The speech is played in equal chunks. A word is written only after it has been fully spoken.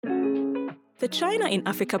The China in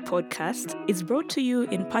Africa podcast is brought to you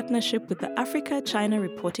in partnership with the Africa-China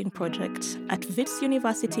Reporting Project at Wits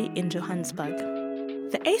University in Johannesburg.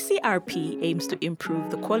 The ACRP aims to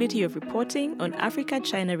improve the quality of reporting on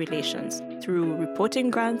Africa-China relations through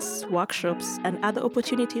reporting grants, workshops, and other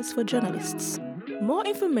opportunities for journalists. More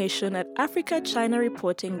information at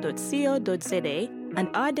africachinareporting.co.za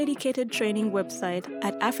and our dedicated training website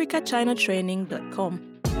at africachinatraining.com.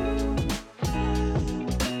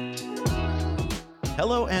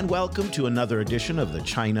 Hello and welcome to another edition of the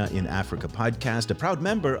China in Africa podcast, a proud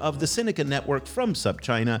member of the Sinica Network from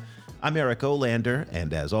SupChina. I'm Eric Olander,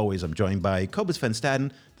 and as always, I'm joined by Cobus van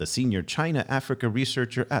Staden, the senior China-Africa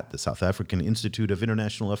researcher at the South African Institute of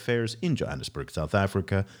International Affairs in Johannesburg, South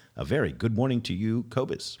Africa. A very good morning to you,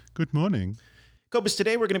 Cobus. Good morning. Cobus,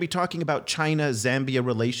 today we're going to be talking about China-Zambia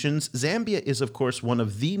relations. Zambia is, of course, one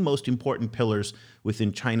of the most important pillars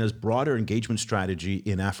within China's broader engagement strategy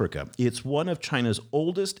in Africa. It's one of China's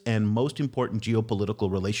oldest and most important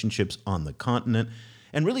geopolitical relationships on the continent.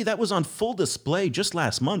 And really, that was on full display just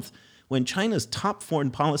last month when China's top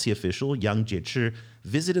foreign policy official, Yang Jiechi,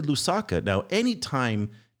 visited Lusaka. Now,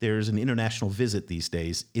 anytime there's an international visit these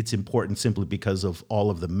days, it's important simply because of all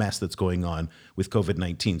of the mess that's going on with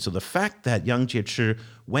COVID-19. So the fact that Yang Jiechi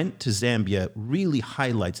went to Zambia really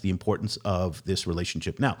highlights the importance of this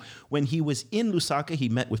relationship. Now, when he was in Lusaka, he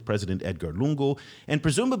met with President Edgar Lungu, and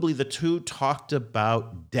presumably the two talked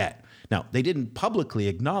about debt. Now, they didn't publicly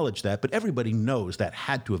acknowledge that, but everybody knows that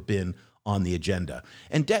had to have been on the agenda.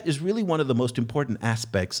 And debt is really one of the most important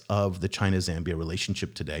aspects of the China-Zambia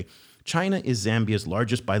relationship today. China is Zambia's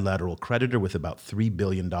largest bilateral creditor with about $3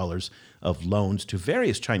 billion of loans to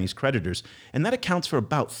various Chinese creditors, and that accounts for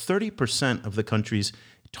about 30% of the country's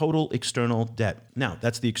total external debt. Now,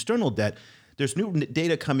 that's the external debt. There's new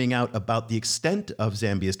data coming out about the extent of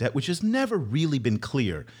Zambia's debt, which has never really been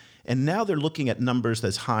clear. And now they're looking at numbers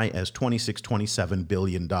as high as $27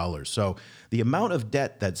 billion. So the amount of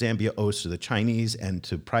debt that Zambia owes to the Chinese and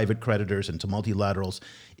to private creditors and to multilaterals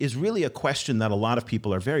is really a question that a lot of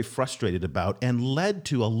people are very frustrated about and led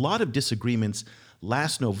to a lot of disagreements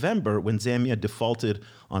last November when Zambia defaulted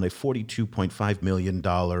on a $42.5 million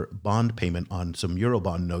bond payment on some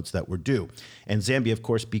Eurobond notes that were due. And Zambia, of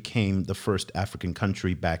course, became the first African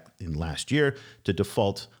country back in last year to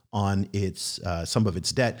default on its some of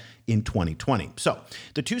its debt in 2020. So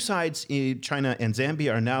the two sides, China and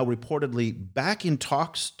Zambia, are now reportedly back in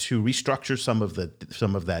talks to restructure some of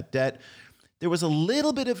that debt. There was a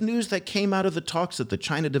little bit of news that came out of the talks that the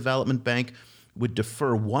China Development Bank would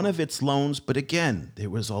defer one of its loans, but again, there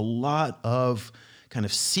was a lot of kind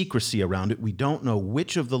of secrecy around it. We don't know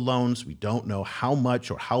which of the loans, we don't know how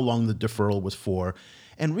much or how long the deferral was for.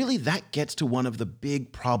 And really that gets to one of the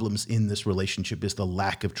big problems in this relationship is the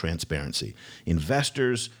lack of transparency.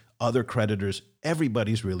 Investors, other creditors,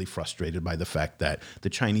 everybody's really frustrated by the fact that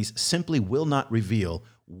the Chinese simply will not reveal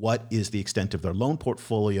what is the extent of their loan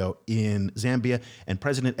portfolio in Zambia. And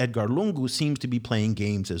President Edgar Lungu seems to be playing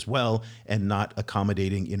games as well and not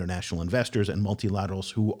accommodating international investors and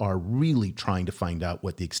multilaterals who are really trying to find out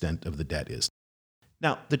what the extent of the debt is.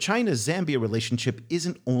 Now, the China-Zambia relationship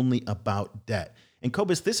isn't only about debt. And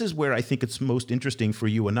Cobus, this is where I think it's most interesting for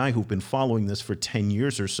you and I who've been following this for 10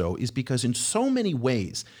 years or so, is because in so many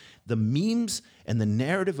ways, the memes and the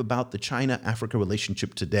narrative about the China-Africa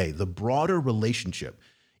relationship today, the broader relationship,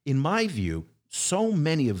 in my view, so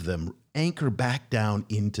many of them anchor back down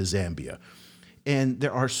into Zambia. And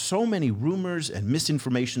there are so many rumors and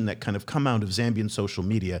misinformation that kind of come out of Zambian social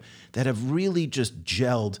media that have really just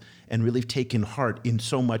gelled and really taken heart in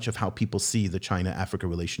so much of how people see the China-Africa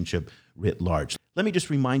relationship writ large. Let me just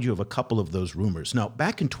remind you of a couple of those rumors. Now,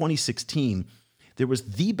 back in 2016, there was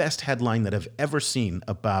the best headline that I've ever seen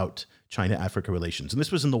about China-Africa relations, and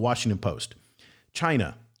this was in the Washington Post.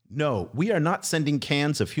 China, no, we are not sending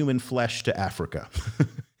cans of human flesh to Africa.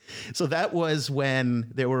 So that was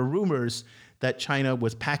when there were rumors that China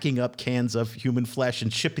was packing up cans of human flesh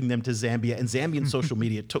and shipping them to Zambia, and Zambian social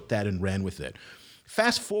media took that and ran with it.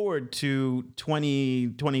 Fast forward to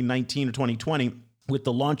 2019 or 2020, with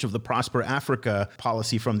the launch of the Prosper Africa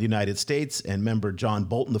policy from the United States, and member John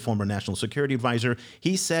Bolton, the former national security advisor,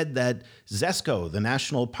 he said that ZESCO, the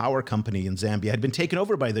national power company in Zambia, had been taken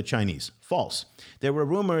over by the Chinese. False. There were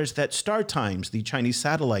rumors that StarTimes, the Chinese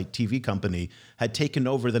satellite TV company, had taken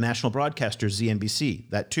over the national broadcaster ZNBC.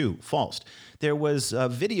 That too, false. There was a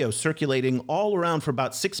video circulating all around for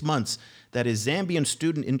about 6 months that a Zambian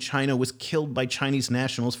student in China was killed by Chinese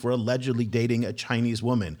nationals for allegedly dating a Chinese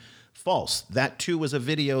woman. False. That too was a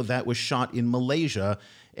video that was shot in Malaysia,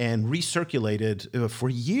 and recirculated for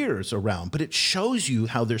years around. But it shows you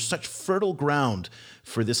how there's such fertile ground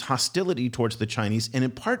for this hostility towards the Chinese. And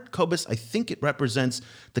in part, Cobus, I think it represents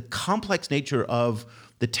the complex nature of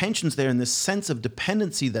the tensions there and this sense of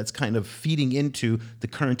dependency that's kind of feeding into the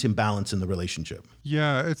current imbalance in the relationship.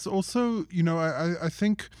 Yeah, it's also, I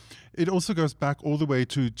think it also goes back all the way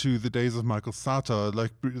to the days of Michael Sata,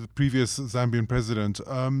 like the previous Zambian president,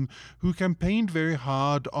 who campaigned very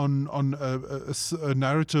hard on a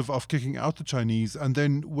narrative of kicking out the Chinese, and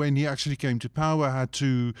then when he actually came to power, had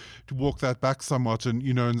to walk that back somewhat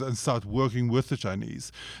and start working with the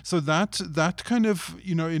Chinese. So that kind of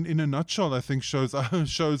in a nutshell, I think shows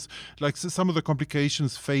like some of the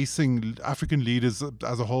complications facing African leaders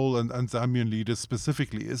as a whole and Zambian leaders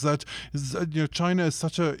specifically is that China is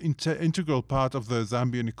such a integral part of the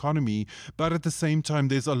Zambian economy, but at the same time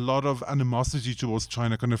there's a lot of animosity towards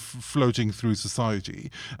China kind of floating through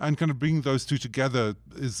society, and kind of bringing those two together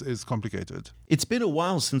is complicated. It's been a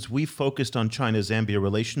while since we focused on China-Zambia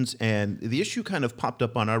relations, and the issue kind of popped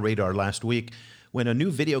up on our radar last week when a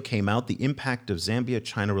new video came out, The Impact of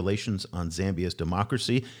Zambia-China Relations on Zambia's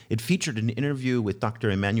Democracy. It featured an interview with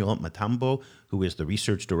Dr. Emmanuel Matambo, who is the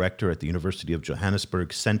research director at the University of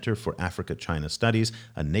Johannesburg Center for Africa-China Studies,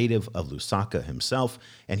 a native of Lusaka himself.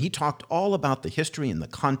 And he talked all about the history and the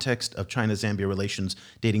context of China-Zambia relations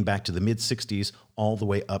dating back to the mid-60s all the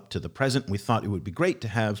way up to the present. We thought it would be great to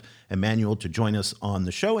have Emmanuel to join us on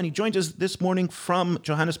the show. And he joins us this morning from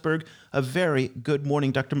Johannesburg. A very good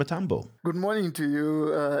morning, Dr. Matambo. Good morning to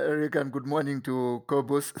you, Eric, and good morning to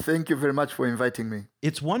Cobus. Thank you very much for inviting me.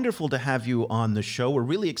 It's wonderful to have you on the show. We're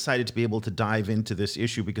really excited to be able to dive into this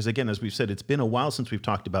issue because, again, as we've said, it's been a while since we've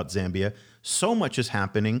talked about Zambia. So much is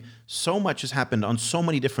happening. So much has happened on so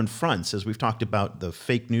many different fronts. As we've talked about the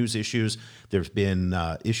fake news issues, there's been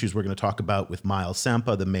issues we're going to talk about with Miles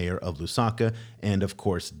Sampa, the mayor of Lusaka, and, of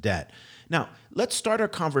course, debt. Now, let's start our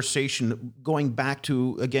conversation going back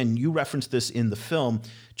to, again, you referenced this in the film.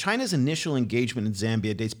 China's initial engagement in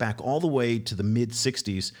Zambia dates back all the way to the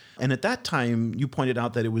mid-60s. And at that time, you pointed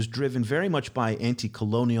out that it was driven very much by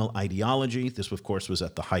anti-colonial ideology. This, of course, was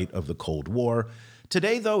at the height of the Cold War.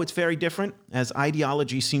 Today, though, it's very different, as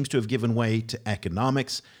ideology seems to have given way to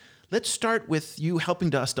economics. Let's start with you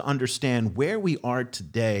helping us to understand where we are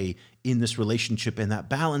today in this relationship and that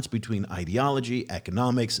balance between ideology,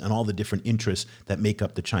 economics, and all the different interests that make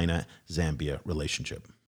up the China-Zambia relationship.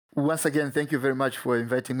 Once again, thank you very much for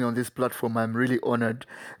inviting me on this platform. I'm really honored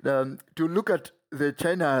to look at the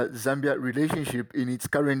China-Zambia relationship in its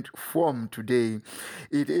current form today.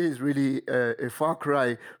 It is really a far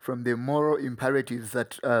cry from the moral imperatives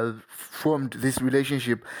that formed this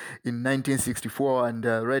relationship in 1964 and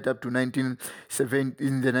right up to in the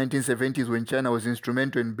 1970s when China was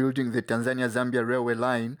instrumental in building the Tanzania-Zambia railway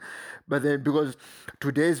line. But then because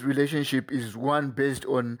today's relationship is one based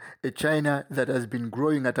on a China that has been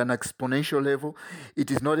growing at an exponential level.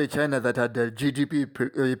 It is not a China that had a GDP,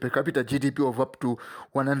 per capita GDP of up to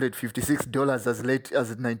 $156 as late as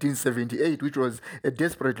 1978, which was a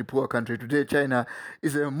desperately poor country. Today, China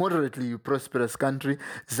is a moderately prosperous country.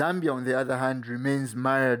 Zambia, on the other hand, remains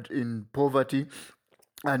mired in poverty.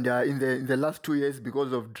 And in the last 2 years,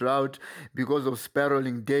 because of drought, because of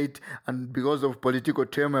spiraling debt, and because of political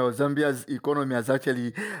turmoil, Zambia's economy has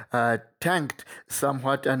actually tanked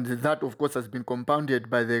somewhat, and that, of course, has been compounded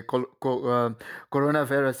by the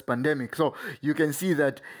coronavirus pandemic. So you can see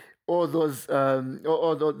that all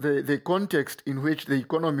the context in which the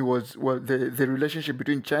economy the relationship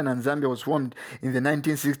between China and Zambia was formed in the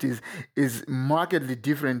 1960s is markedly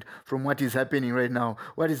different from what is happening right now.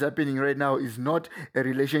 What is happening right now is not a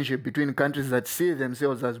relationship between countries that see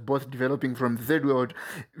themselves as both developing from the third world,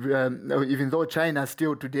 even though China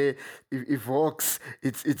still today evokes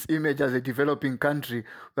its image as a developing country.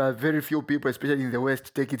 Very few people, especially in the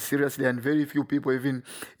West, take it seriously, and very few people, even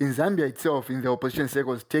in Zambia itself, in the opposition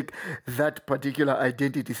circles, take that particular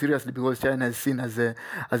identity seriously, because China is seen as a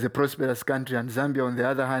prosperous country, and Zambia, on the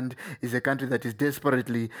other hand, is a country that is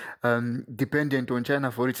desperately dependent on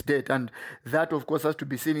China for its debt. And that, of course, has to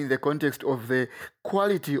be seen in the context of the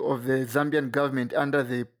quality of the Zambian government under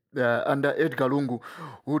Edgar Lungu,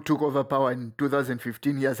 who took over power in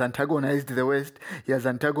 2015. He has antagonized the West, he has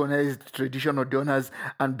antagonized traditional donors,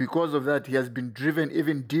 and because of that, he has been driven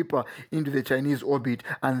even deeper into the Chinese orbit,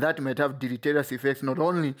 and that might have deleterious effects not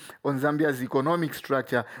only on Zambia's economic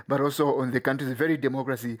structure, but also on the country's very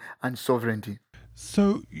democracy and sovereignty.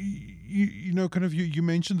 So you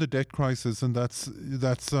mentioned the debt crisis, and that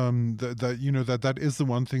is the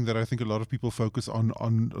one thing that I think a lot of people focus on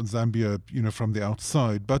Zambia, from the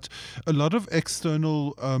outside. But a lot of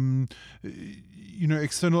external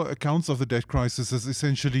external accounts of the debt crisis as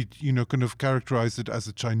essentially, kind of characterized it as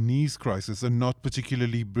a Chinese crisis and not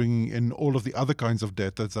particularly bringing in all of the other kinds of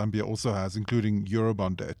debt that Zambia also has, including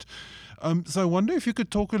Eurobond debt. So I wonder if you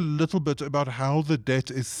could talk a little bit about how the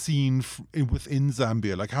debt is seen within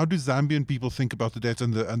Zambia. Like, how do Zambian people think about the debt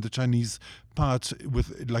and the Chinese part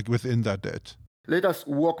within that debt? Let us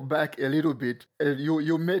walk back a little bit.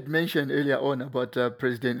 You made mention earlier on about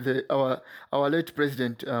our late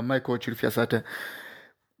president, Michael Chilufya-Sata.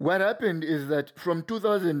 What happened is that from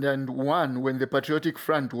 2001, when the Patriotic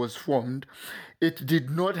Front was formed, it did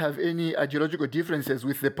not have any ideological differences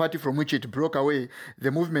with the party from which it broke away, the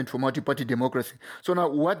Movement for Multi-Party Democracy. So now,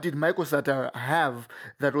 what did Michael Sata have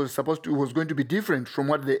that was going to be different from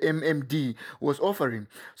what the MMD was offering?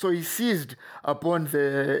 So he seized upon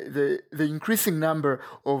the increasing number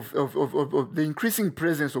of the increasing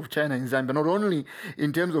presence of China in Zambia, not only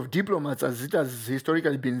in terms of diplomats, as it has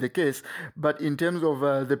historically been the case, but in terms of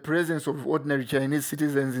the presence of ordinary Chinese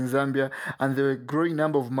citizens in Zambia and the growing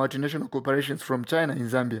number of multinational corporations from China in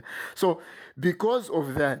Zambia. So because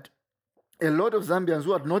of that, a lot of Zambians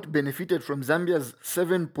who had not benefited from Zambia's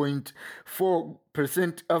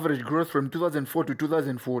 7.4% average growth from 2004 to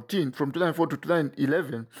 2014, from 2004 to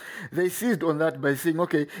 2011, they seized on that by saying,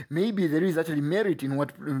 okay, maybe there is actually merit in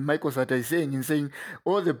what Michael Sata is saying, in saying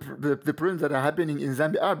all the problems that are happening in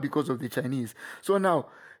Zambia are because of the Chinese. So now,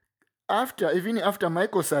 even after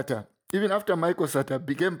Michael Sata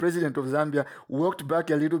became president of Zambia, walked back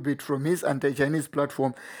a little bit from his anti-Chinese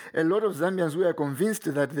platform, a lot of Zambians who were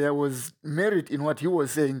convinced that there was merit in what he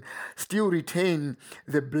was saying still retain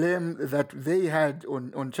the blame that they had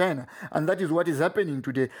on China. And that is what is happening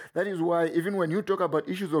today. That is why even when you talk about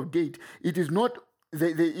issues of date, it is not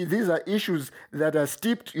these are issues that are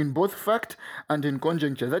steeped in both fact and in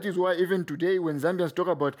conjecture. That is why even today when Zambians talk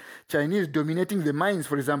about Chinese dominating the mines,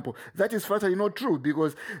 for example, that is factually not true,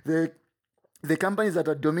 because the companies that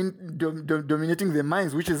are dominating the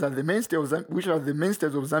mines, which are the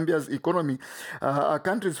mainstays of Zambia's economy, are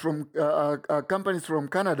companies from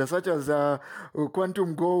Canada, such as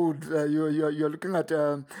Quantum Gold. You're looking at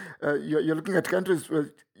countries.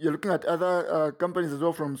 You're looking at other companies as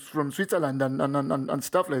well from Switzerland and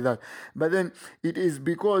stuff like that. But then it is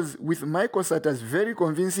because with Michael Sata's very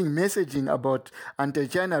convincing messaging about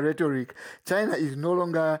anti-China rhetoric, China is no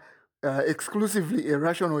longer exclusively a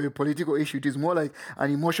rational or a political issue. It is more like an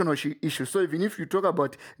emotional issue. So even if you talk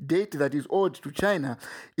about debt that is owed to China,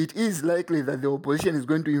 it is likely that the opposition is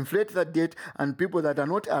going to inflate that debt, and people that are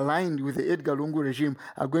not aligned with the Edgar Lungu regime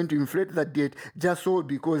are going to inflate that debt just so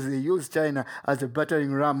because they use China as a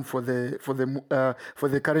battering ram for the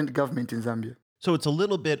current government in Zambia. So it's a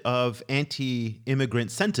little bit of anti-immigrant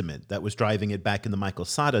sentiment that was driving it back in the Michael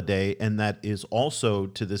Sata day, and that is also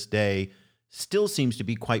to this day still seems to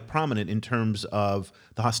be quite prominent in terms of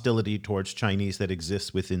the hostility towards Chinese that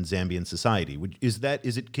exists within Zambian society.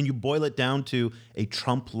 Can you boil it down to a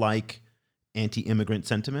Trump-like anti-immigrant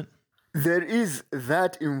sentiment? There is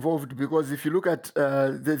that involved, because if you look at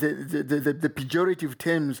the pejorative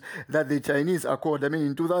terms that the Chinese are called, I mean,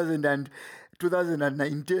 in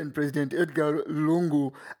 2019, President Edgar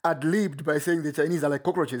Lungu ad-libbed by saying the Chinese are like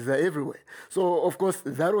cockroaches, they're everywhere. So, of course,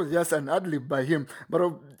 that was just an ad-lib by him. But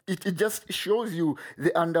it just shows you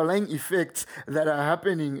the underlying effects that are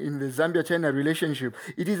happening in the Zambia-China relationship.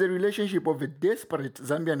 It is a relationship of a desperate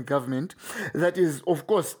Zambian government that is, of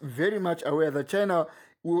course, very much aware that China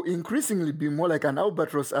will increasingly be more like an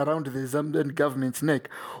albatross around the Zambian government's neck.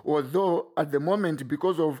 Although at the moment,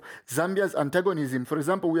 because of Zambia's antagonism, for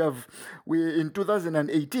example, in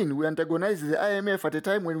 2018, we antagonized the IMF at a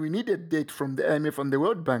time when we needed debt from the IMF and the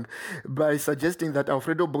World Bank by suggesting that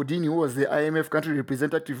Alfredo Bodini, who was the IMF country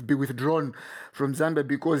representative, be withdrawn from Zambia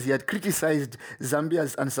because he had criticized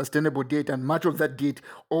Zambia's unsustainable debt and much of that debt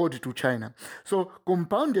owed to China. So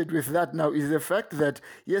compounded with that now is the fact that,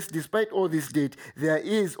 yes, despite all this debt, there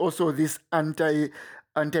is also this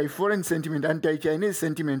anti-foreign sentiment, anti-Chinese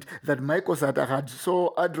sentiment that Michael Sata had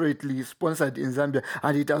so adroitly sponsored in Zambia,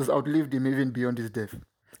 and it has outlived him even beyond his death.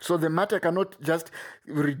 So the matter cannot just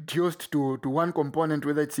be reduced to one component,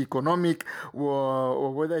 whether it's economic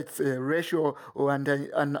or whether it's a racial or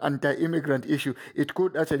an anti-immigrant issue. It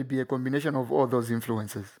could actually be a combination of all those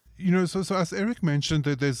influences. So as Eric mentioned,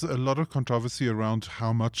 there's a lot of controversy around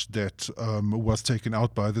how much debt was taken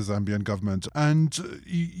out by the Zambian government, and so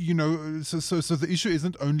the issue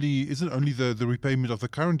isn't only the repayment of the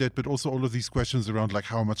current debt, but also all of these questions around like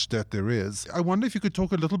how much debt there is. I wonder if you could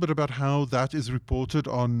talk a little bit about how that is reported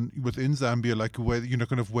on within Zambia, like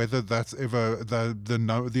whether that's ever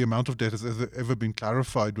the amount of debt has ever been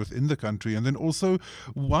clarified within the country, and then also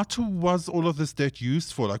what was all of this debt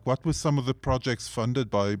used for? Like, what were some of the projects funded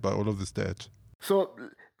by all of this debt? So,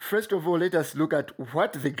 first of all, let us look at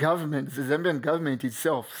what the Zambian government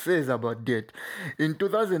itself says about debt. In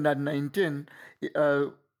 2019,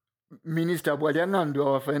 Minister Bwalyangandu,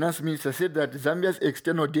 our finance minister, said that Zambia's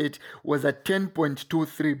external debt was at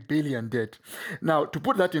 10.23 billion debt. Now, to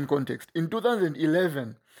put that in context, in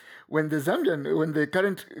 2011, when the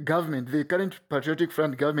current Patriotic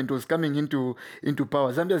Front government was coming into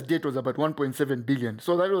power, Zambia's debt was about 1.7 billion.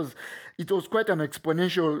 So it was quite an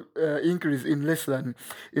exponential increase in less than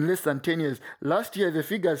 10 years. Last year, the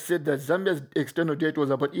figures said that Zambia's external debt was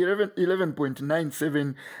about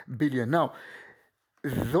 11.97 billion. Now,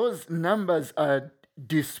 those numbers are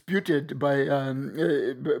disputed by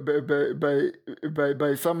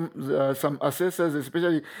some assessors,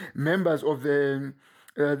 especially members of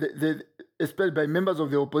especially by members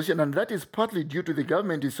of the opposition, and that is partly due to the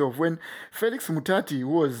government itself. When Felix Mutati,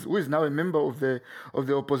 who is now a member of the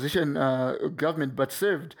opposition government, but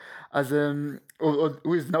served as who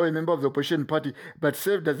is now a member of the opposition party, but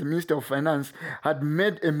served as the Minister of Finance, had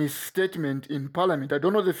made a misstatement in Parliament. I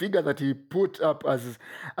don't know the figure that he put up as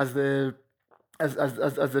the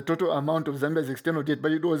total amount of Zambia's external debt,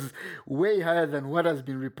 but it was way higher than what has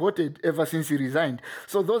been reported ever since he resigned.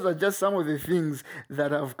 So those are just some of the things that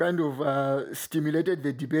have kind of stimulated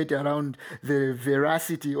the debate around the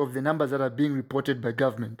veracity of the numbers that are being reported by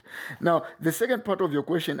government. Now, the second part of your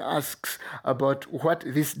question asks about what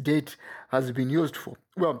this debt has been used for.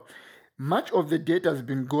 Well, much of the debt has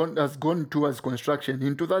gone towards construction.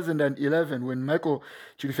 In 2011, when Michael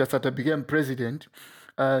Chilufya-Sata became president,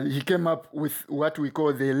 he came up with what we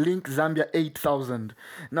call the Link Zambia 8000.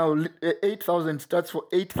 Now, 8,000 stands for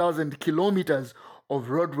 8,000 kilometers of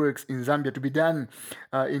roadworks in Zambia to be done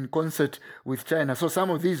in concert with China. So some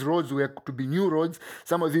of these roads were to be new roads.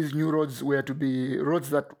 Some of these new roads were to be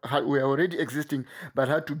roads that were already existing but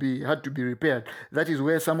had to be repaired. That is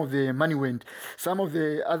where some of the money went. Some of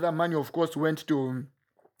the other money, of course, went to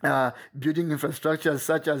building infrastructure,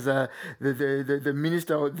 such as the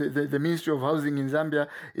Ministry of Housing in Zambia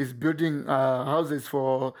is building houses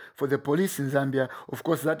for the police in Zambia. Of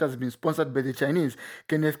course, that has been sponsored by the Chinese.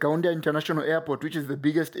 Kenneth Kaunda International Airport, which is the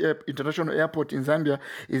biggest international airport in Zambia,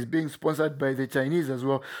 is being sponsored by the Chinese as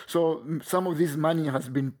well. So some of this money has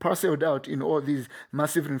been parceled out in all these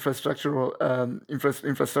massive infrastructural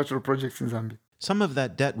projects in Zambia. Some of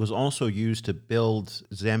that debt was also used to build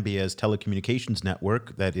Zambia's telecommunications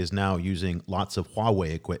network that is now using lots of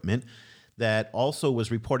Huawei equipment. That also was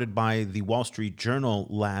reported by the Wall Street Journal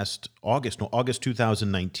last August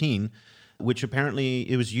 2019, which apparently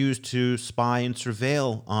it was used to spy and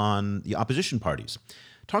surveil on the opposition parties.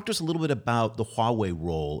 Talk to us a little bit about the Huawei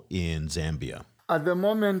role in Zambia. At the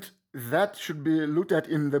moment, that should be looked at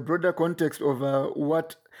in the broader context of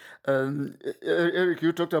what Eric,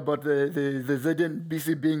 you talked about the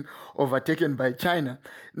ZNBC being overtaken by China.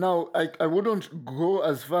 Now, I wouldn't go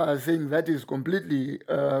as far as saying that is completely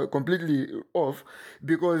off,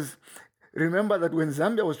 because remember that when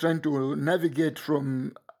Zambia was trying to navigate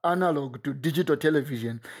from analog to digital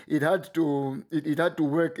television, it had to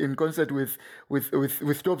work in concert with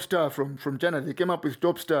Topstar from China. They came up with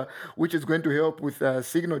Topstar, which is going to help with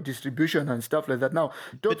signal distribution and stuff like that. Now,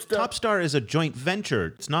 Topstar is a joint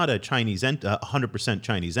venture. It's not a 100%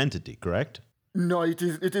 Chinese entity, correct? No, it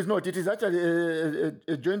is not. It is actually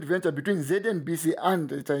a joint venture between ZNBC and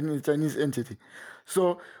the Chinese entity.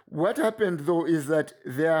 So what happened, though, is that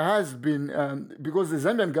there has been, because the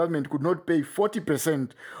Zambian government could not pay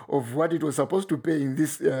 40% of what it was supposed to pay in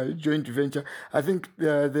this joint venture, I think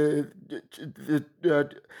the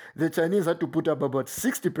Chinese had to put up about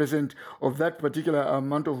 60% of that particular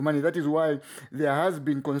amount of money. That is why there has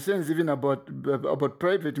been concerns even about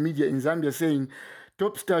private media in Zambia saying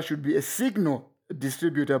Topstar should be a signal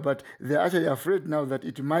distributor, but they're actually afraid now that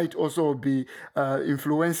it might also be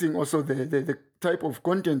influencing also the type of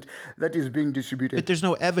content that is being distributed. But there's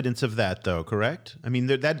no evidence of that, though, correct? I mean,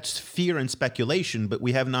 that's fear and speculation, but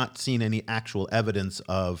we have not seen any actual evidence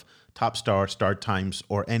of Topstar, Star Times,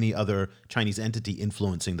 or any other Chinese entity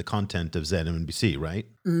influencing the content of ZNBC, right?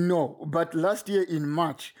 No, but last year in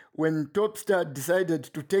March, when Topstar decided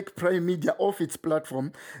to take Prime Media off its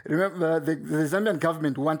platform, remember the Zambian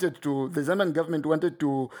government wanted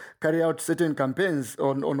to carry out certain campaigns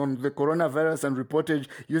on the coronavirus and reportage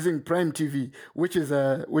using Prime TV, which is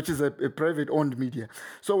a private-owned media.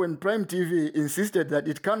 So when Prime TV insisted that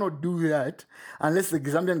it cannot do that unless the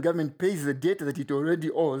Zambian government pays the debt that it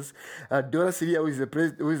already owes, Dora Siria, who is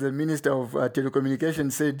the Minister of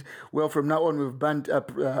Telecommunications, said, well, from now on we've banned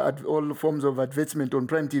all forms of advertisement on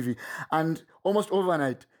Prime TV. And almost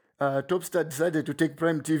overnight, Topstar decided to take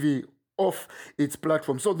Prime TV off its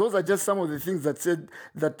platform. So those are just some of the things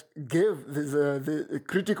that gave the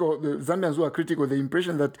Zambians who are critical the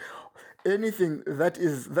impression that anything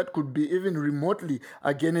that could be even remotely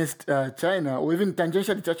against China, or even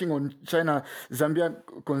tangentially touching on China-Zambia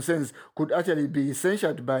concerns, could actually be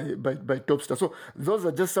censured by Topstar. So those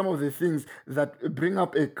are just some of the things that bring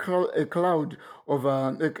up a cloud of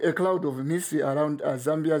mystery around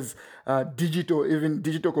Zambia's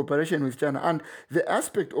digital cooperation with China. And the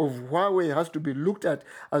aspect of Huawei has to be looked at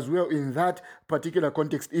as well in that particular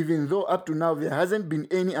context, even though up to now there hasn't been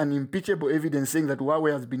any unimpeachable evidence saying that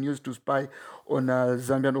Huawei has been used to spy on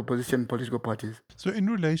Zambian opposition political parties. So in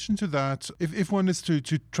relation to that, if one is to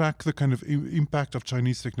track the kind of impact of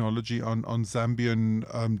Chinese technology on Zambian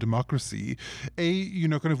democracy,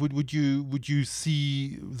 would you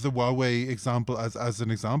see the Huawei example as an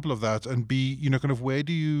example of that, and B, where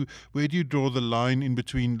do you draw the line in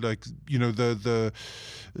between, like,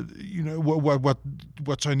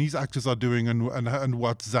 what Chinese actors are doing and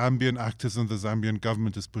what Zambian actors and the Zambian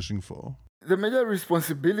government is pushing for? The major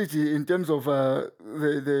responsibility in terms of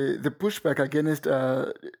the pushback against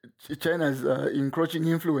China's encroaching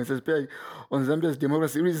influence, especially on Zambia's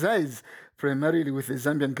democracy, resides primarily with the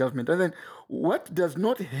Zambian government. And then what does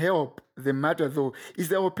not help the matter, though, is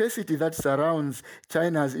the opacity that surrounds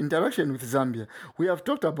China's interaction with Zambia. We have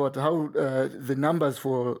talked about how the numbers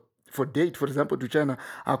for date, for example, to China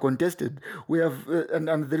are contested. We have, and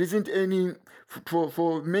there isn't any,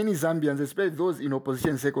 for many Zambians, especially those in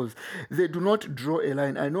opposition circles, they do not draw a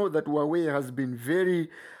line. I know that Huawei has been very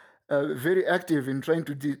active in trying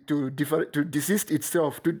to distance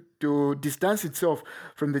itself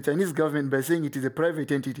from the Chinese government by saying it is a private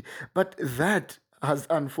entity. But that has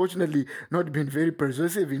unfortunately not been very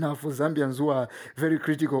persuasive enough for Zambians who are very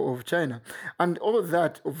critical of China. And all of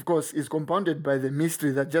that, of course, is compounded by the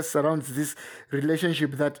mystery that just surrounds this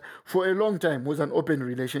relationship that for a long time was an open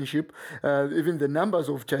relationship. Even the numbers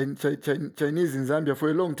of Chinese in Zambia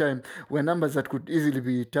for a long time were numbers that could easily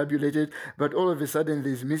be tabulated. But all of a sudden,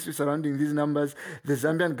 there's mystery surrounding these numbers. The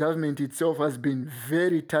Zambian government itself has been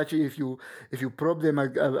very touchy if you probe them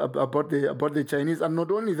about the Chinese. And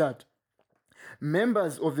not only that,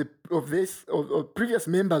 previous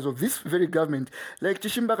members of this very government, like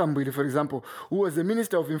Chishimba Kambwili, for example, who was the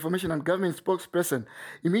Minister of Information and Government spokesperson,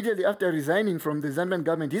 immediately after resigning from the Zambian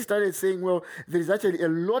government, he started saying, well, there is actually a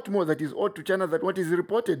lot more that is owed to China than what is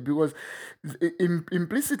reported, because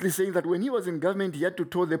implicitly saying that when he was in government, he had to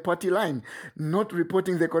toe the party line, not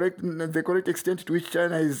reporting the correct extent to which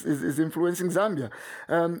China is influencing Zambia.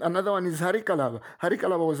 Another one is Hari Kalaba. Hari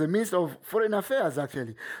Kalaba was the Minister of Foreign Affairs,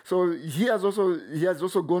 actually. So he has also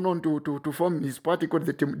gone on to form his party called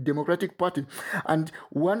the Democratic Party. And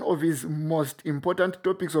one of his most important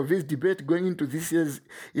topics of his debate going into this year's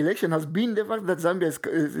election has been the fact that Zambia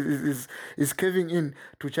is caving in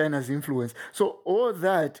to China's influence. So all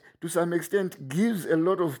that, to some extent, gives a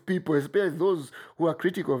lot of people, especially those who are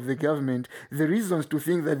critical of the government, the reasons to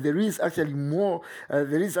think that there is actually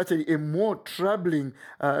a more troubling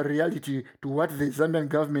reality to what the Zambian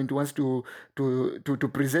government wants to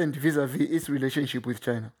present vis-a-vis its relationship with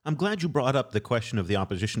China. I'm glad you brought up the question of the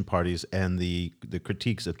opposition parties and the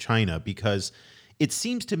critiques of China, because it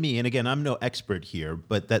seems to me, and again, I'm no expert here,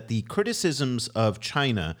 but that the criticisms of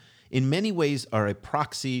China in many ways are a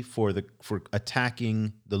proxy for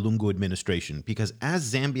attacking the Lungu administration, because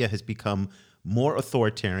as Zambia has become more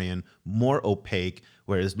authoritarian, more opaque,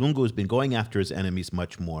 whereas Lungu has been going after his enemies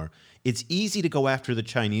much more, it's easy to go after the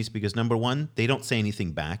Chinese because, number one, they don't say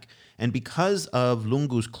anything back. And because of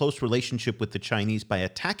Lungu's close relationship with the Chinese, by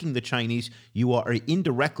attacking the Chinese, you are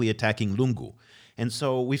indirectly attacking Lungu. And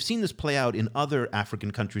so we've seen this play out in other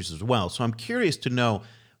African countries as well. So I'm curious to know,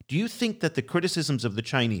 do you think that the criticisms of the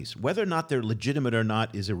Chinese, whether or not they're legitimate or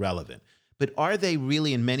not, is irrelevant? But are they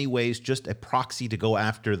really in many ways just a proxy to go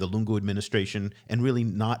after the Lungu administration and really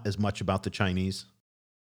not as much about the Chinese?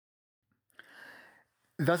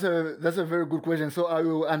 That's a very good question. So I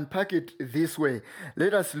will unpack it this way.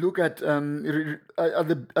 Let us look at at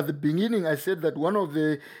the beginning. I said that one of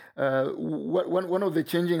the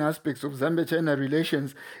changing aspects of Zambia-China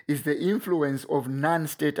relations is the influence of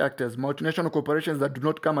non-state actors, multinational corporations that do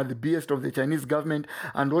not come at the behest of the Chinese government,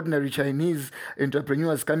 and ordinary Chinese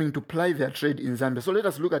entrepreneurs coming to ply their trade in Zambia. So let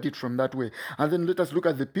us look at it from that way, and then let us look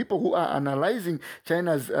at the people who are analyzing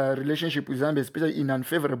China's relationship with Zambia, especially in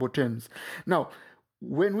unfavorable terms. Now,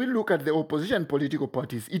 when we look at the opposition political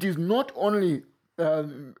parties, it is not only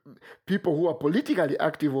people who are politically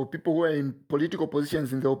active or people who are in political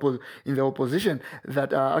positions in the opposition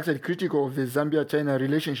that are actually critical of the Zambia-China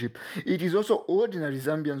relationship. It is also ordinary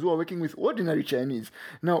Zambians who are working with ordinary Chinese.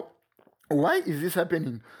 Now, why is this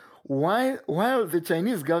happening? While the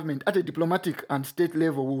Chinese government at a diplomatic and state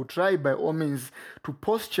level will try by all means to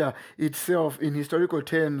posture itself in historical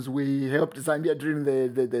terms, we helped Zambia during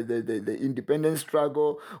the independence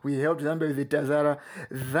struggle, we helped Zambia with the Tazara,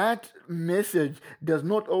 that message does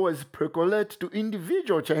not always percolate to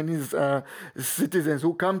individual Chinese citizens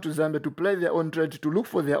who come to Zambia to play their own trade, to look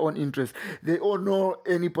for their own interests. They all know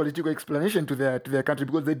any political explanation to their country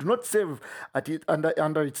because they do not serve at it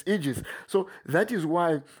under its aegis. So that is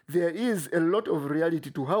why there is a lot of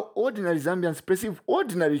reality to how ordinary Zambians perceive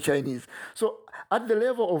ordinary Chinese. So at the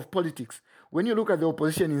level of politics, when you look at the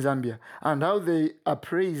opposition in Zambia and how they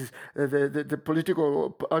appraise the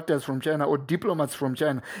political actors from China or diplomats from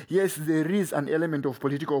China, yes, there is an element of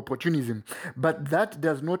political opportunism, but that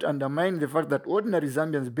does not undermine the fact that ordinary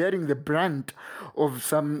Zambians bearing the brunt of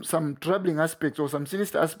some troubling aspects or some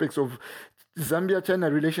sinister aspects of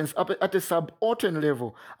Zambia-China relations at a subaltern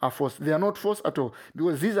level are forced. They are not forced at all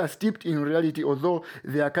because these are steeped in reality, although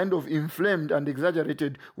they are kind of inflamed and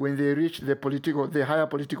exaggerated when they reach the higher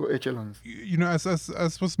political echelons.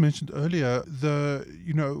 As was mentioned earlier,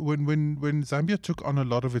 when Zambia took on a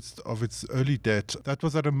lot of its early debt, that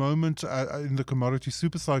was at a moment in the commodity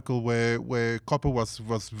super cycle where copper was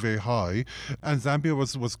very high, and Zambia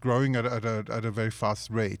was growing at a very fast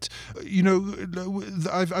rate.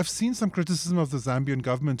 I've seen some criticism of the Zambian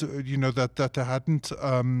government, that they hadn't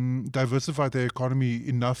diversified their economy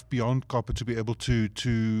enough beyond copper to be able to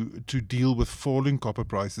deal with falling copper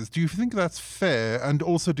prices. Do you think that's fair? And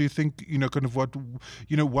also, do you think what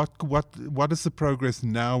is the progress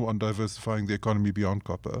now on diversifying the economy beyond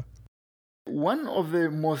copper? One of the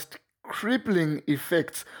most crippling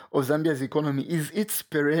effects of Zambia's economy is its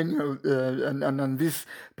perennial and this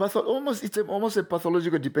almost a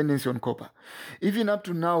pathological dependency on copper. Even up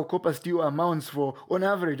to now, copper still amounts for, on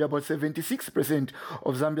average, about 76%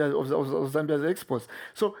 of Zambia's exports.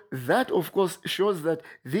 So that, of course, shows that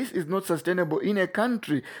this is not sustainable in a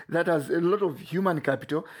country that has a lot of human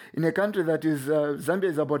capital. In a country that is Zambia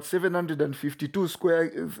is about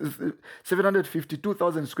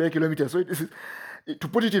 752,000 square kilometers. So it is. To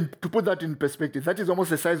put that in perspective, that is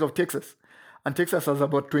almost the size of Texas, and Texas has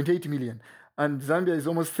about 28 million, and Zambia is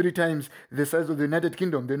almost 3 times the size of the United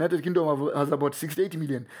Kingdom. The United Kingdom has about 68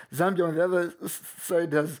 million. Zambia, on the other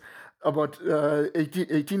side, has about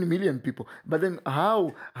 18 million people. But then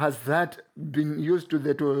how has that been used to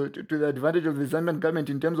the advantage of the Zambian government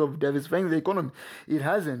in terms of diversifying the economy? It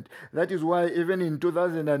hasn't. That is why even in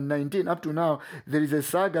 2019, up to now, there is a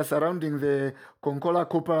saga surrounding the Konkola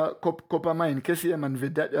copper mine,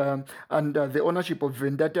 KCM, and the ownership of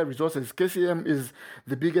Vendetta Resources. KCM is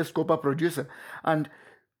the biggest copper producer. And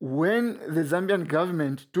when the Zambian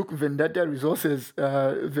government took Vendetta Resources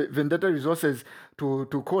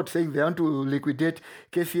to court, saying they want to liquidate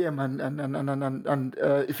KCM and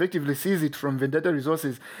effectively seize it from Vendetta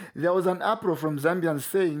Resources, there was an uproar from Zambians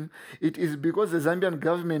saying it is because the Zambian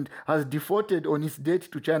government has defaulted on its debt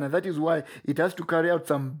to China. That is why it has to carry out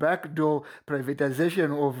some backdoor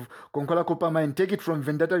privatization of Konkola copper mine, take it from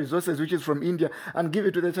Vendetta Resources, which is from India, and give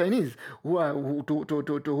it to the Chinese,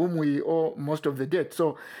 to whom we owe most of the debt.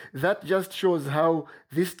 So that just shows how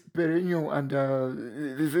this perennial and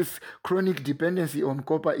this chronic dependency on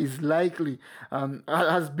copper is likely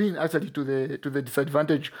has been actually to the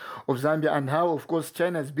disadvantage of Zambia, and how, of course,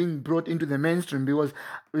 China is being brought into the mainstream of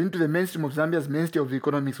Zambia's mainstay of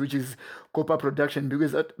economics, which is copper production,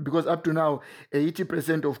 because up to now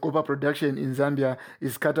 80% of copper production in Zambia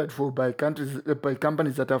is catered for by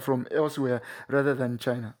companies that are from elsewhere rather than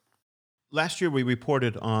China. Last year, we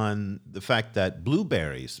reported on the fact that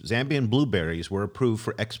Zambian blueberries, were approved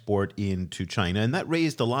for export into China, and that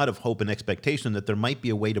raised a lot of hope and expectation that there might be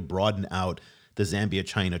a way to broaden out the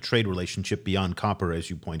Zambia-China trade relationship beyond copper, as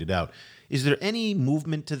you pointed out. Is there any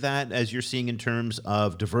movement to that, as you're seeing, in terms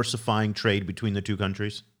of diversifying trade between the two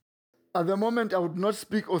countries? At the moment, I would not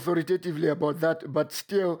speak authoritatively about that, but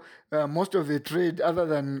still, most of the trade, other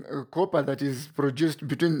than copper that is produced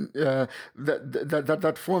between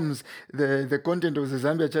that forms the content of the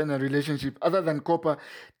Zambia-China relationship, other than copper,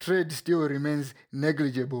 trade still remains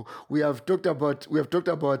negligible. We have talked about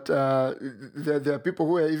there are people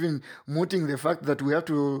who are even mooting the fact that we have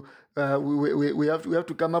to. We have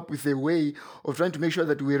to come up with a way of trying to make sure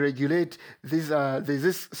that we regulate this. There's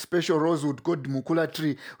this special rosewood called Mukula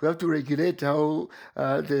tree. We have to regulate how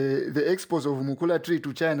the exports of Mukula tree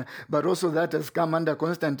to China, but also that has come under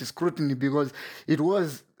constant scrutiny because it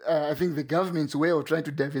was. I think the government's way of trying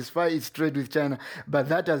to diversify its trade with China, but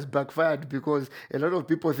that has backfired because a lot of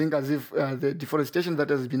people think as if the deforestation that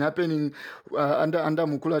has been happening under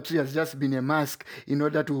Mukula tree has just been a mask in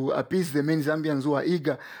order to appease the main Zambians who are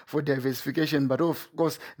eager for diversification. But of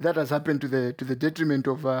course, that has happened to the detriment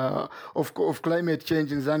of climate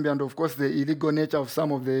change in Zambia, and of course the illegal nature of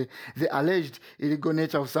some of the alleged illegal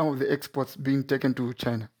nature of some of the exports being taken to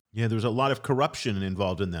China. Yeah, there's a lot of corruption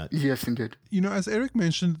involved in that. Yes, indeed. As Eric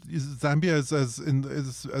mentioned, Zambia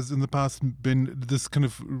has in the past been this kind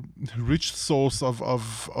of rich source of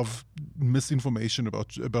misinformation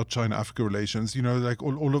about China-Africa relations. Like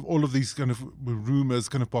all of these kind of rumors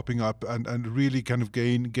kind of popping up and really kind of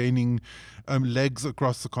gaining legs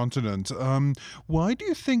across the continent. Why do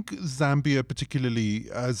you think Zambia, particularly,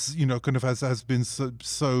 has been such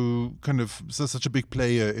a big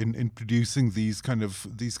player in producing these kind of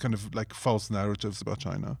like false narratives about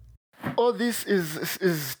China? All this is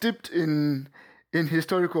steeped in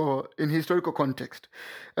historical context.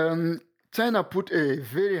 China put a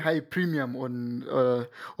very high premium on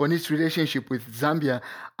its relationship with Zambia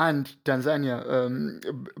and Tanzania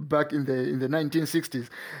back in the 1960s.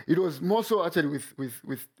 It was more so actually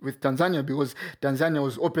with Tanzania because Tanzania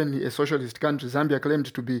was openly a socialist country. Zambia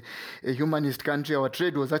claimed to be a humanist country. Our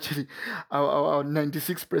trade was actually our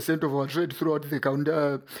 96% of our trade throughout the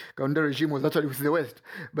Kaunda regime was actually with the West.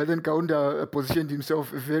 But then Kaunda positioned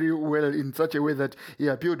himself very well in such a way that he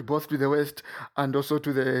appealed both to the West and also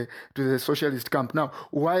to the socialist camp. Now,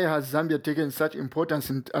 why has Zambia taken such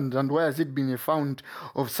importance and why has it been a fount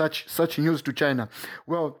of such news to China?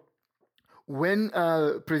 Well, when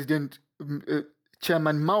President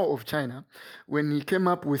Chairman Mao of China, when he came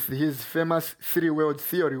up with his famous three-world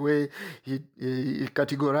theory, where he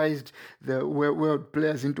categorized the world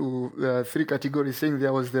players into three categories, saying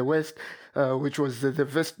there was the West, which was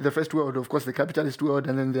the first world, of course, the capitalist world,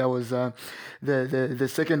 and then there was the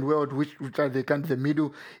second world, which are the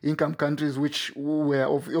middle income countries, which were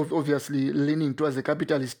obviously leaning towards the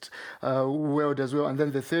capitalist world as well, and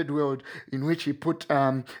then the third world, in which he put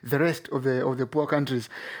the rest of the poor countries.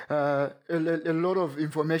 A lot of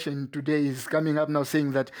information today is coming up now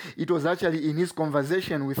saying that it was actually in his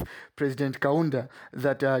conversation with President Kaunda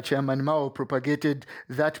that Chairman Mao propagated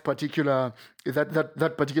that particular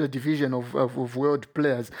division of world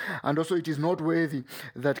players. And also it is noteworthy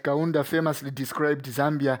that Kaunda famously described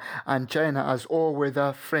Zambia and China as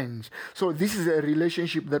all-weather friends. So this is a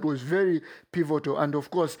relationship that was very pivotal. And of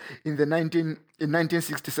course, in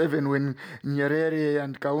 1967, when Nyerere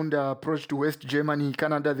and Kaunda approached West Germany,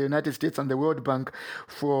 Canada, the United States, and the World Bank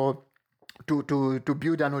to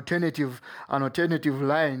build an alternative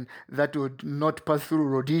line that would not pass through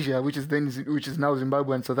Rhodesia, which is now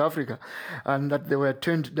Zimbabwe and South Africa, and that they were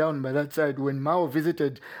turned down by that side. When Mao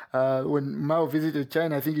visited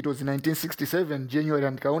China, I think it was in 1967 January,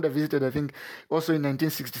 and Kaunda visited, I think, also in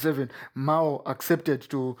 1967. Mao accepted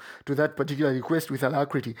to that particular request with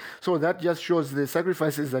alacrity. So that just shows the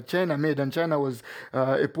sacrifices that China made, and China was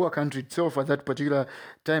a poor country itself at that particular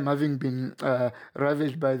time, having been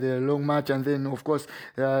ravaged by the Long March, and then of course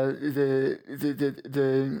and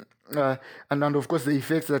of course the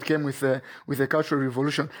effects that came with the Cultural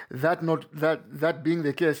Revolution. That being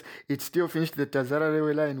the case, it still finished the Tazara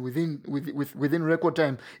railway line within record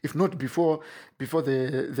time, if not before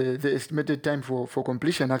the estimated time for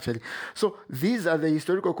completion actually. So these are the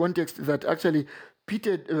historical contexts that actually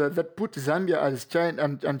that put Zambia as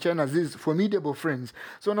China and China as these formidable friends.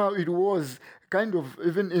 So now it was kind of,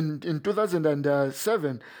 even in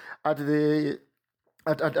 2007 at the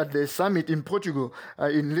summit in Portugal,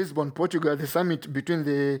 in Lisbon, Portugal, the summit between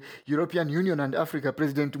the European Union and Africa,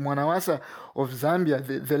 President Mwanawasa of Zambia,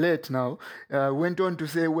 the late now, went on to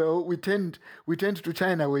say, well, we turned to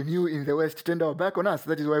China when you in the West turned our back on us.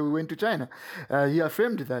 That is why we went to China. He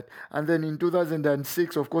affirmed that. And then in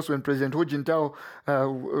 2006, of course, when President Hu Jintao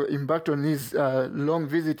embarked on his long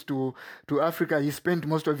visit to Africa, he spent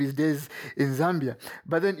most of his days in Zambia.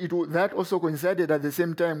 But then that also coincided at the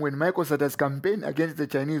same time when Michael Satta's campaign against against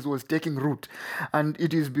the Chinese was taking root. And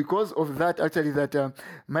it is because of that, actually, that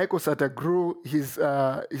Michael Sata grew his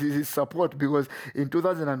support, because in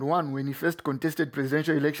 2001, when he first contested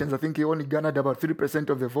presidential elections, I think he only garnered about 3%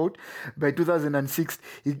 of the vote. By 2006,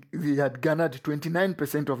 he had garnered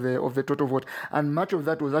 29% of the total vote, and much of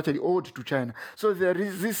that was actually owed to China. So there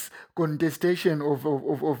is this contestation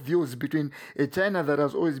of views between a China that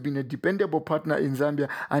has always been a dependable partner in Zambia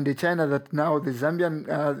and a China that now the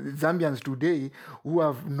Zambians today, who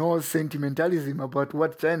have no sentimentalism about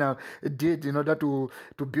what China did in order to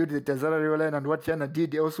build the Tazara Rail Line and what China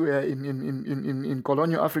did elsewhere in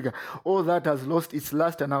colonial Africa. All that has lost its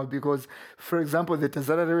luster now because, for example, the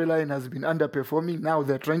Tazara Rail Line has been underperforming. Now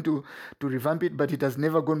they're trying to revamp it, but it has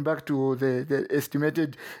never gone back to the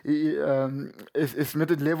estimated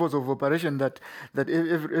levels of operation that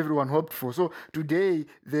everyone hoped for. So today,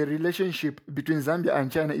 the relationship between Zambia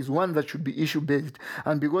and China is one that should be issue-based.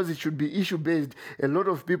 And because it should be issue-based, a lot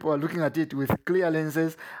of people are looking at it with clear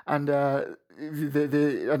lenses, and as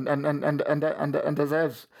I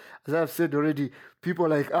have said already, people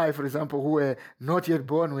like I, for example, who were not yet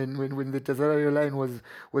born when the Tazara line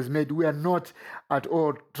was made, we are not at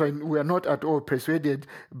all persuaded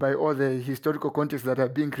by all the historical contexts that are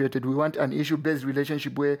being created. We want an issue-based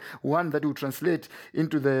relationship, where one that will translate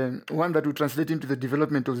into the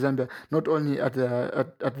development of Zambia, not only at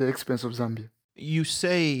the expense of Zambia. You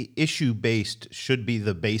say issue-based should be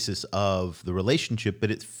the basis of the relationship, but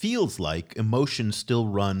it feels like emotions still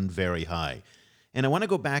run very high. And I want to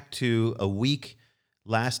go back to a week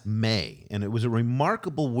last May, and it was a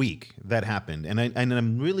remarkable week that happened. And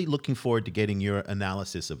I'm really looking forward to getting your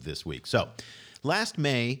analysis of this week. So last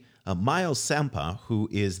May, Miles Sampa, who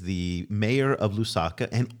is the mayor of Lusaka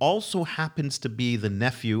and also happens to be the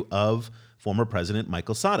nephew of former President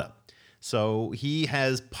Michael Sata. So he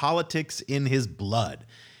has politics in his blood.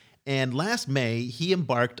 And last May, he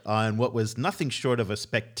embarked on what was nothing short of a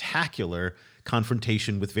spectacular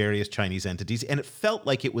confrontation with various Chinese entities, and it felt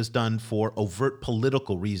like it was done for overt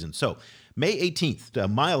political reasons. So May 18th,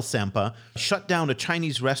 Miles Sampa shut down a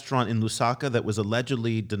Chinese restaurant in Lusaka that was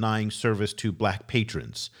allegedly denying service to black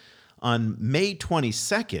patrons. On May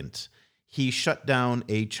 22nd, he shut down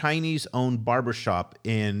a Chinese-owned barbershop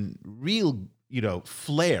in real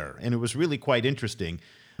flair, and it was really quite interesting,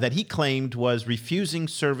 that he claimed was refusing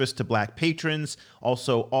service to black patrons.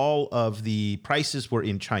 Also, all of the prices were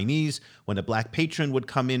in Chinese. When a black patron would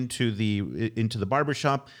come into the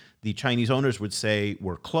barbershop, the Chinese owners would say,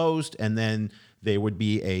 "We're closed," and then there would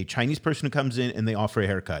be a Chinese person who comes in and they offer a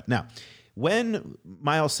haircut. Now, when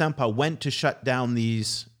Miles Sampa went to shut down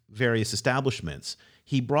these various establishments,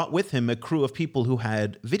 he brought with him a crew of people who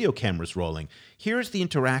had video cameras rolling. Here's the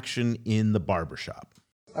interaction in the barbershop.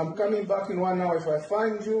 "I'm coming back in 1 hour. If I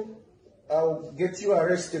find you, I'll get you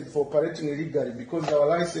arrested for operating illegally because our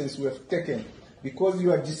license we have taken, because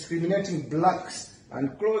you are discriminating blacks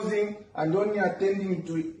and closing and only attending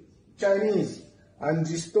to Chinese and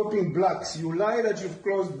stopping blacks. You lie that you've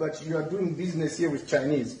closed, but you are doing business here with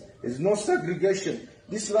Chinese. There's no segregation.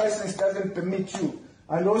 This license doesn't permit you.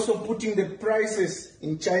 And also putting the prices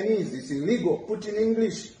in Chinese, it's illegal. Put in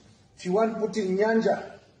English. If you want, put in Nyanja.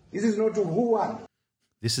 This is not Wuhan."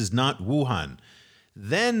 This is not Wuhan.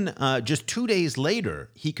 Then, just 2 days later,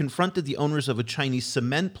 he confronted the owners of a Chinese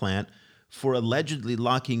cement plant for allegedly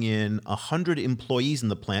locking in 100 employees in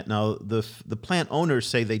the plant. Now, the plant owners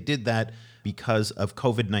say they did that because of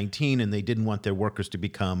COVID-19 and they didn't want their workers to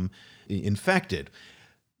become infected.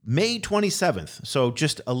 May 27th, so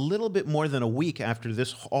just a little bit more than a week after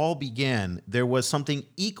this all began, there was something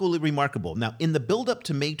equally remarkable. Now, in the build-up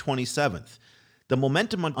to May 27th, the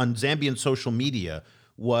momentum on Zambian social media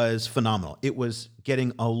was phenomenal. It was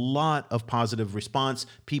getting a lot of positive response.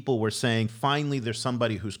 People were saying, finally, there's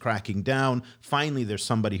somebody who's cracking down. Finally, there's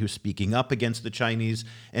somebody who's speaking up against the Chinese.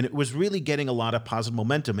 And it was really getting a lot of positive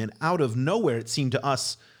momentum. And out of nowhere, it seemed to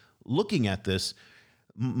us, looking at this,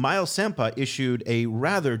 Miles Sampa issued a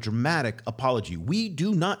rather dramatic apology. We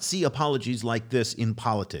do not see apologies like this in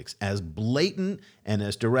politics, as blatant and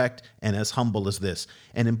as direct and as humble as this.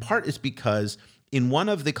 And in part, it's because in one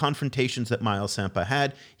of the confrontations that Miles Sampa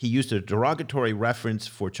had, he used a derogatory reference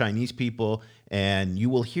for Chinese people, and you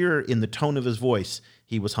will hear in the tone of his voice,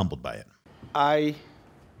 he was humbled by it. "I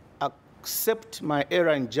accept my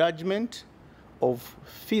error in judgment of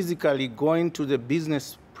physically going to the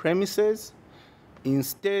business premises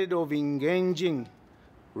instead of engaging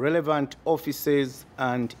relevant offices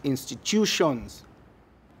and institutions.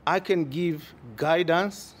 I can give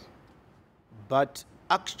guidance, but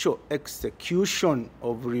actual execution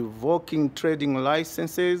of revoking trading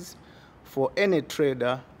licenses for any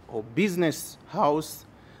trader or business house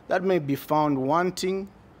that may be found wanting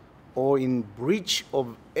or in breach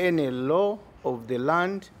of any law of the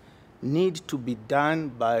land need to be done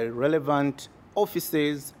by relevant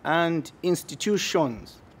offices and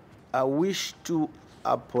institutions. I wish to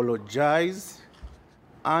apologize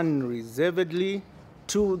unreservedly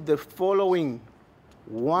to the following.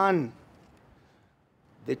 1,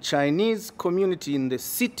 the Chinese community in the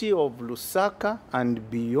city of Lusaka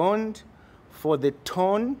and beyond for the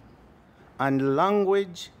tone and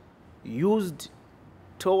language used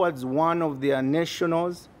towards one of their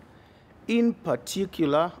nationals, in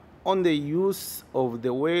particular on the use of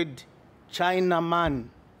the word Chinaman.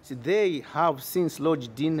 They have since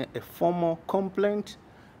lodged in a formal complaint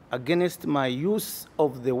against my use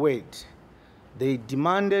of the word. They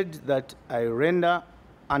demanded that I render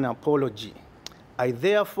an apology. I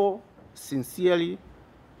therefore sincerely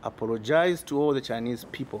apologize to all the Chinese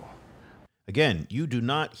people. Again, you do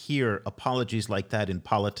not hear apologies like that in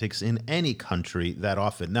politics in any country that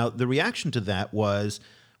often. Now, the reaction to that was,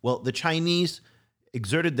 well, the Chinese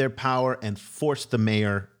exerted their power and forced the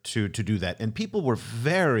mayor to do that. And people were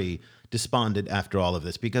very despondent after all of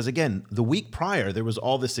this because, again, the week prior, there was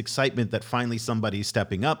all this excitement that finally somebody's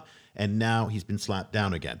stepping up, and now he's been slapped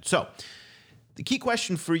down again. So the key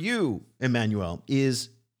question for you, Emmanuel, is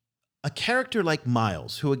a character like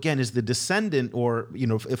Miles, who, again, is the descendant or,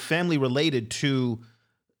 a family related to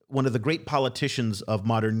one of the great politicians of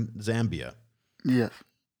modern Zambia. Yes.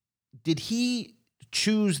 Did he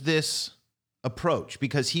choose this approach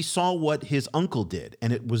because he saw what his uncle did,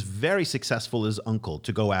 and it was very successful, his uncle,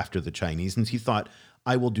 to go after the Chinese, and he thought,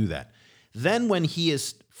 I will do that. Then when he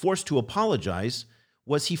is forced to apologize,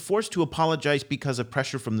 was he forced to apologize because of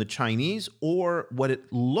pressure from the Chinese, or what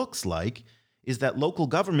it looks like is that local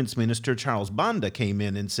government's minister, Charles Banda, came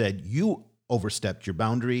in and said, you overstepped your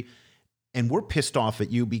boundary, and we're pissed off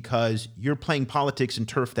at you because you're playing politics and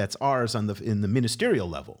turf that's ours in the ministerial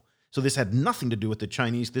level. So this had nothing to do with the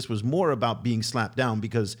Chinese. This was more about being slapped down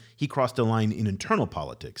because he crossed a line in internal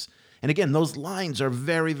politics. And again, those lines are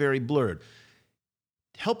very, very blurred.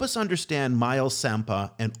 Help us understand Miles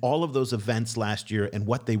Sampa and all of those events last year and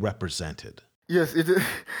what they represented. Yes, it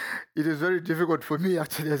is very difficult for me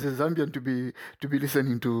actually as a Zambian to be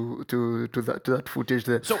listening to that footage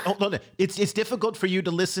there. So hold on. It's difficult for you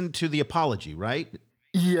to listen to the apology, right?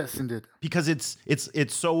 Yes, indeed. Because it's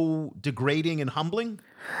so degrading and humbling.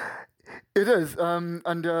 It is, by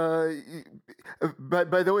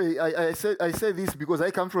the way, I say this because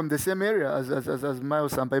I come from the same area as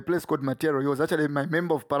Miles Sampa, a place called Matero. He was actually my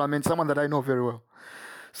member of parliament, someone that I know very well.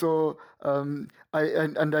 So I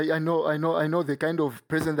know the kind of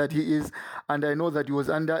president that he is, and I know that he was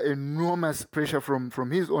under enormous pressure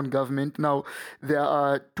from his own government. Now there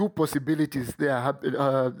are two possibilities there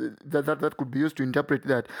that could be used to interpret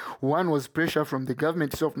that. One was pressure from the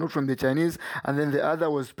government itself, not from the Chinese, and then the other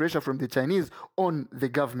was pressure from the Chinese on the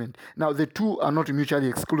government. Now the two are not mutually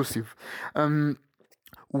exclusive.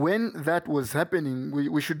 When that was happening,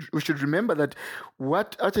 we should remember that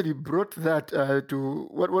what actually brought that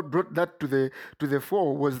what brought that to the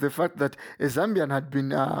fore was the fact that a Zambian had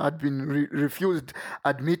been refused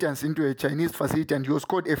admittance into a Chinese facility, and he was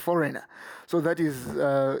called a foreigner. So that is,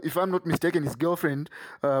 if I'm not mistaken, his girlfriend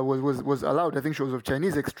was allowed. I think she was of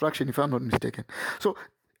Chinese extraction, if I'm not mistaken. So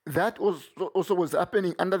that also was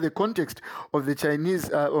happening under the context of the Chinese,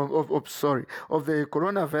 of the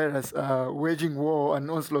coronavirus waging war and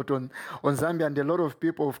onslaught on Zambia, and a lot of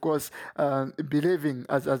people, of course, believing,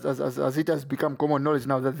 as it has become common knowledge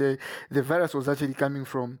now, that the virus was actually coming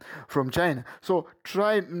from China. So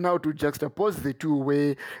try now to juxtapose the two,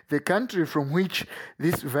 where the country from which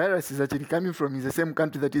this virus is actually coming from is the same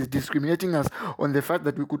country that is discriminating us on the fact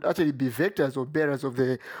that we could actually be vectors or bearers of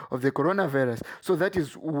the coronavirus. So that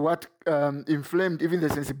is what inflamed even the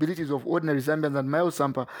sensibilities of ordinary Zambians, and Miles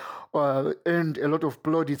Sampa earned a lot of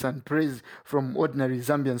plaudits and praise from ordinary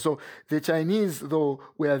Zambians. So the Chinese, though,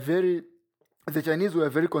 were very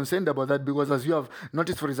concerned about that, because as you have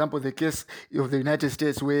noticed, for example, the case of the United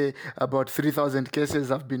States, where about 3,000 cases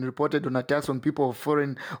have been reported on attacks on people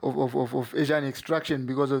of Asian extraction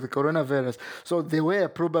because of the coronavirus. So they were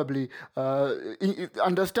probably,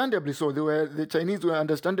 understandably so, the Chinese were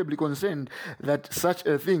understandably concerned that such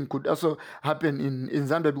a thing could also happen in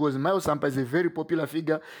Zambia, because Miles Sampa is a very popular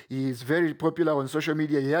figure. He is very popular on social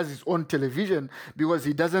media. He has his own television, because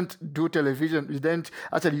he doesn't do television. He doesn't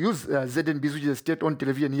actually use ZNB's News, which is a state-owned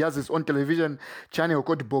television. He has his own television channel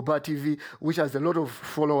called Boba TV, which has a lot of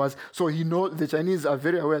followers. So the Chinese are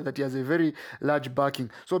very aware that he has a very large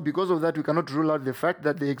backing. So because of that, we cannot rule out the fact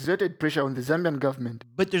that they exerted pressure on the Zambian government.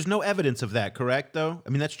 But there's no evidence of that, correct, though? I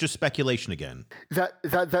mean, that's just speculation again.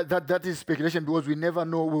 That is speculation, because we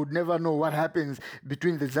would never know what happens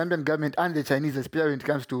between the Zambian government and the Chinese, especially when it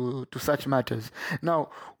comes to such matters. Now,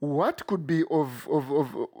 what could be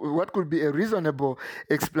what could be a reasonable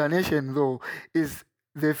explanation, though, is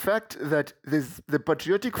the fact that the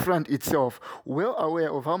Patriotic Front itself, well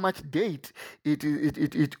aware of how much debt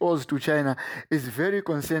it owes to China, is very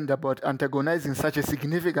concerned about antagonizing such a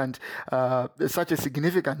significant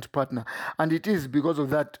partner, and it is because of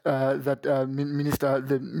that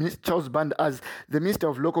Charles Band, as the Minister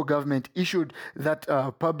of Local Government, issued that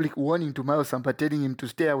public warning to Miles Sampa, telling him to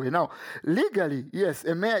stay away. Now, legally, yes,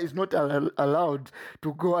 a mayor is not allowed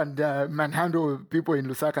to go and manhandle people in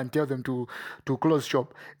Lusaka and tell them to close shop.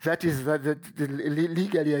 That is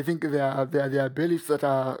legally, I think there are bailiffs that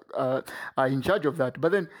are in charge of that.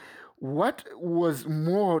 But then, what was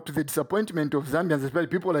more to the disappointment of Zambians, especially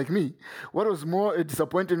people like me, what was more a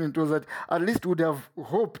disappointment was that at least would have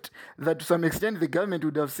hoped that to some extent the government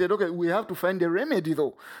would have said, okay, we have to find a remedy,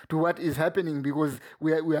 though, to what is happening, because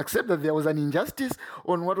we accept that there was an injustice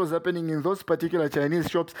on what was happening in those particular Chinese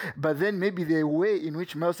shops, but then maybe the way in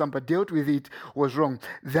which Miles Sampa dealt with it was wrong.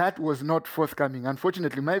 That was not forthcoming.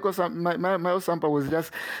 Unfortunately, Miles Sampa was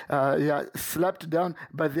just slapped down,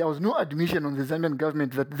 but there was no admission on the Zambian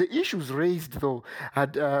government that the issues raised, though,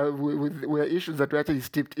 were issues that were actually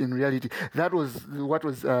steeped in reality. That was what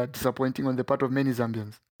was disappointing on the part of many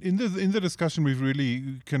Zambians. In the discussion, we've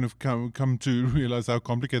really kind of come to realize how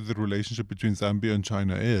complicated the relationship between Zambia and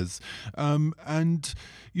China is. And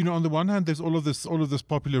on the one hand, there's all of this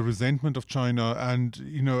popular resentment of China, and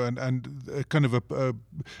and a kind of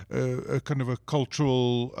a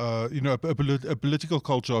cultural, a political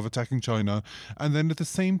culture of attacking China. And then at the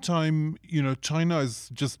same time, China is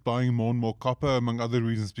just buying more and more copper, among other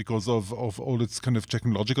reasons, because of all its kind of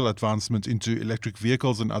technological advancement into electric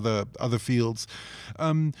vehicles and other fields.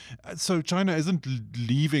 So China isn't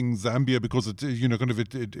leaving Zambia because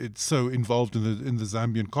it's so involved in the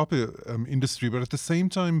Zambian copper industry, but at the same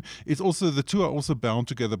time, the two are also bound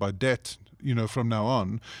together by debt, from now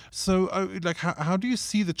on. So, how do you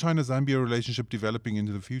see the China-Zambia relationship developing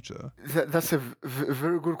into the future? That's a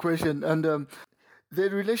very good question, and the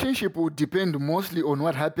relationship will depend mostly on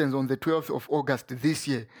what happens on the 12th of August this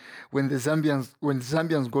year, when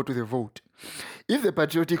Zambians go to the vote. If the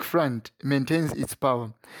Patriotic Front maintains its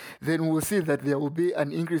power, then we'll see that there will be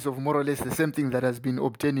an increase of more or less the same thing that has been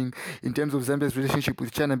obtaining in terms of Zambia's relationship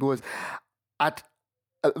with China, because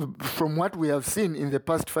from what we have seen in the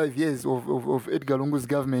past 5 years of Edgar Lungu's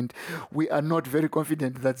government, we are not very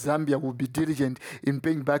confident that Zambia will be diligent in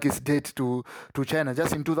paying back its debt to China.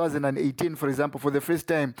 Just in 2018, for example, for the first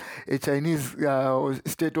time, a Chinese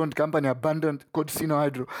state-owned company called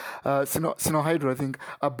Sinohydro, I think,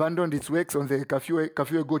 abandoned its works on the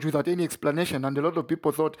Kafue Gorge without any explanation. And a lot of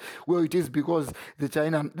people thought, well, it is because the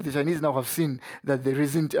Chinese now have seen that there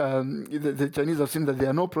isn't, the Chinese have seen that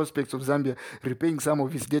there are no prospects of Zambia repaying some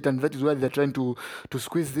of its debt, and that is why they're trying to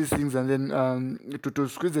squeeze these things, and then to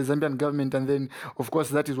squeeze the Zambian government. And then, of course,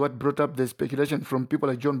 that is what brought up the speculation from people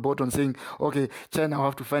like John Bolton saying, okay, China will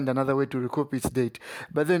have to find another way to recoup its debt.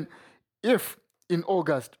 But then, if in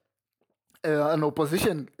August, an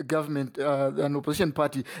opposition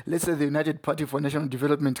party, let's say the United Party for National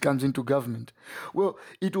Development, comes into government, well,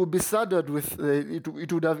 it will be saddled with,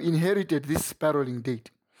 it would have inherited this spiraling debt.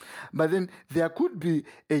 But then there could be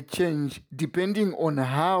a change depending on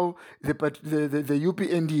how the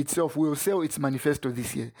UPND itself will sell its manifesto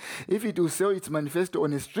this year. If it will sell its manifesto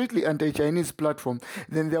on a strictly anti-Chinese platform,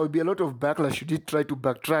 then there will be a lot of backlash should it try to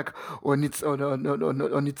backtrack on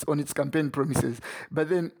its campaign promises. But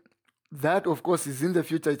then that, of course, is in the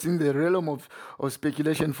future. It's in the realm of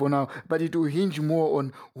speculation for now, but it will hinge more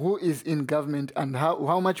on who is in government and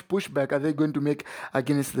how much pushback are they going to make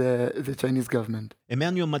against the Chinese government.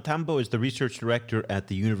 Emmanuel Matambo is the research director at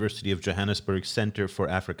the University of Johannesburg Center for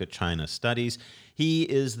Africa-China Studies. He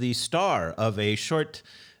is the star of a short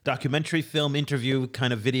documentary film interview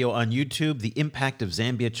kind of video on YouTube, The Impact of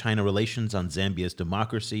Zambia-China Relations on Zambia's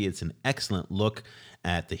Democracy. It's an excellent look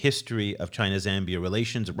at the history of China-Zambia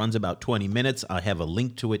relations. It runs about 20 minutes. I have a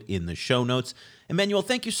link to it in the show notes. Emmanuel,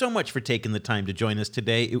 thank you so much for taking the time to join us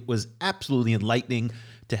today. It was absolutely enlightening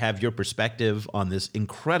to have your perspective on this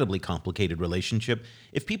incredibly complicated relationship.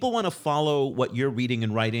 If people want to follow what you're reading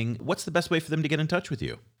and writing, what's the best way for them to get in touch with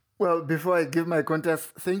you? Well, before I give my contacts,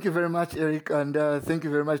 thank you very much, Eric, and thank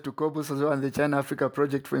you very much to Cobus as well and the China-Africa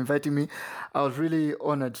project for inviting me. I was really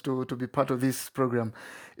honored to be part of this program.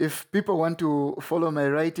 If people want to follow my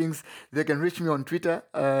writings, they can reach me on Twitter.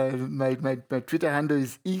 My Twitter handle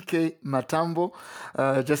is EK Matambo,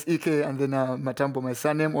 just EK and then Matambo, my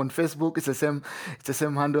surname. On Facebook, it's the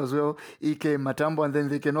same handle as well, EK Matambo, and then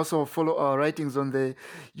they can also follow our writings on the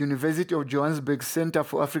University of Johannesburg Center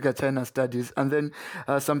for Africa-China Studies. And then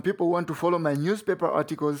some people want to follow my newspaper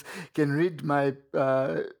articles can read my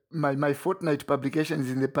fortnight publications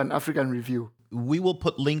in the Pan-African Review. We will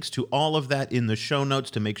put links to all of that in the show notes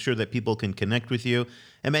to make sure that people can connect with you.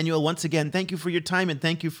 Emmanuel, once again, thank you for your time and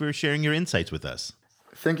thank you for sharing your insights with us.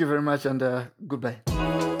 Thank you very much and goodbye.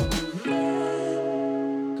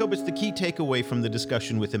 Cobus, the key takeaway from the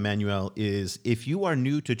discussion with Emmanuel is if you are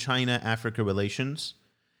new to China-Africa relations,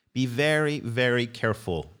 be very, very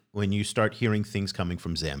careful when you start hearing things coming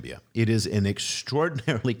from Zambia. It is an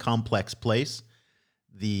extraordinarily complex place.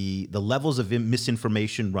 The levels of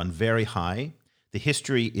misinformation run very high. The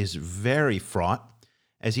history is very fraught.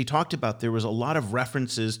 As he talked about, there was a lot of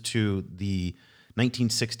references to the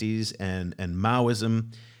 1960s and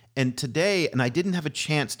Maoism. And today, and I didn't have a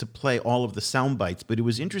chance to play all of the sound bites, but it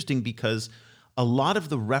was interesting because a lot of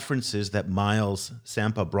the references that Miles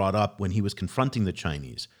Sampa brought up when he was confronting the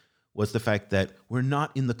Chinese was the fact that we're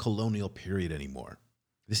not in the colonial period anymore.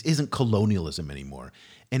 This isn't colonialism anymore.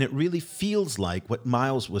 And it really feels like what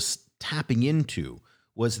Miles was tapping into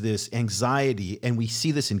was this anxiety, and we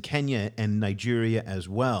see this in Kenya and Nigeria as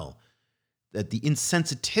well, that the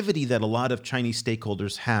insensitivity that a lot of Chinese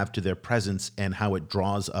stakeholders have to their presence and how it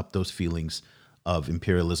draws up those feelings of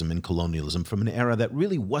imperialism and colonialism from an era that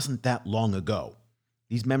really wasn't that long ago.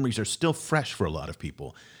 These memories are still fresh for a lot of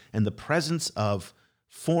people. And the presence of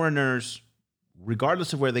foreigners,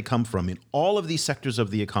 regardless of where they come from, in all of these sectors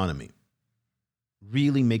of the economy,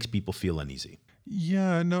 really makes people feel uneasy.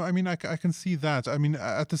 Yeah, no, I mean, I can see that. I mean,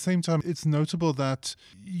 at the same time, it's notable that,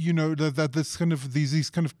 you know, that this kind of these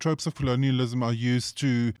kind of tropes of colonialism are used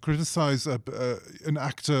to criticize an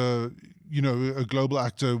actor, you know, a global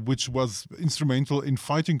actor, which was instrumental in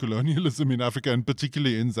fighting colonialism in Africa and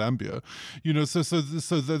particularly in Zambia. You know, so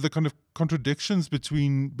the kind of contradictions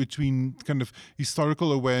between kind of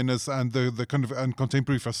historical awareness and the kind of and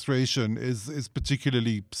contemporary frustration is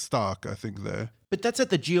particularly stark, I think, there. But that's at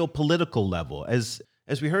the geopolitical level. As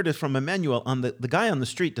we heard it from Emmanuel, on the guy on the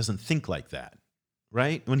street doesn't think like that,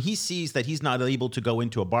 right? When he sees that he's not able to go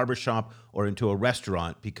into a barbershop or into a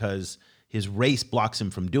restaurant because his race blocks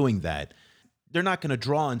him from doing that, they're not going to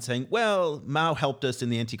draw on saying, well, Mao helped us in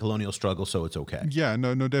the anti-colonial struggle, so it's okay. Yeah,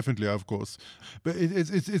 no, definitely, of course. But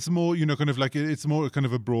it's more, you know, kind of like it's more kind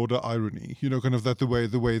of a broader irony, you know, kind of that the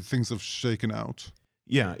way things have shaken out.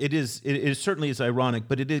 Yeah, it is. It certainly is ironic,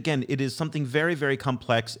 but it is something very, very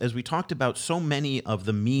complex. As we talked about, so many of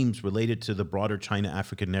the memes related to the broader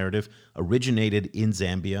China-Africa narrative originated in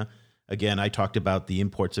Zambia. Again, I talked about the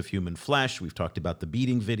imports of human flesh. We've talked about the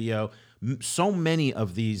beating video. So many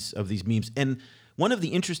of these memes. And one of the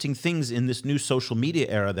interesting things in this new social media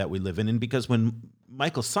era that we live in, and because when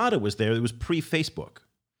Michael Sata was there, it was pre-Facebook.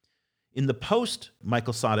 In the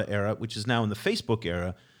post-Michael Sata era, which is now in the Facebook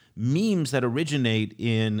era, memes that originate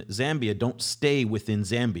in Zambia don't stay within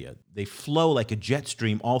Zambia. They flow like a jet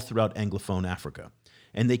stream all throughout Anglophone Africa.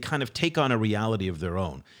 And they kind of take on a reality of their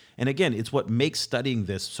own. And again, it's what makes studying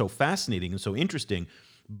this so fascinating and so interesting,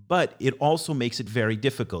 but it also makes it very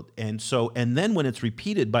difficult. And then when it's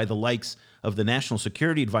repeated by the likes of the National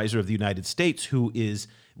Security Advisor of the United States, who is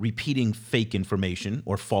repeating fake information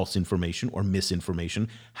or false information or misinformation,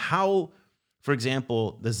 how, for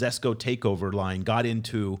example, the Zesco takeover line got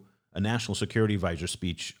into a National Security Advisor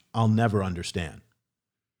speech, I'll never understand.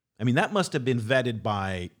 I mean, that must have been vetted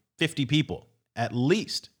by 50 people, at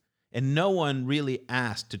least. And no one really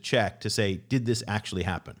asked to check to say, did this actually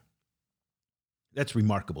happen? That's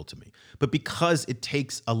remarkable to me. But because it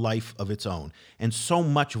takes a life of its own, and so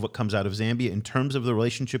much of what comes out of Zambia in terms of the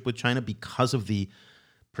relationship with China, because of the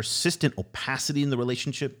persistent opacity in the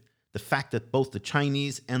relationship, the fact that both the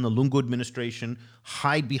Chinese and the Lungu administration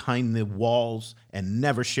hide behind the walls and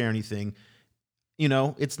never share anything, you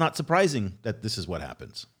know, it's not surprising that this is what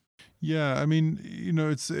happens. Yeah, I mean,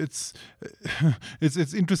 it's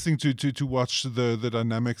interesting to watch the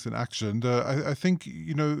dynamics in action. I think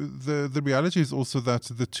the reality is also that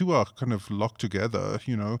the two are kind of locked together,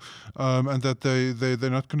 and that they're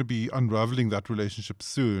not going to be unraveling that relationship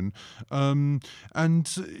soon. But I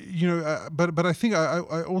think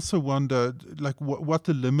I also wonder like what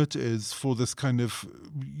the limit is for this kind of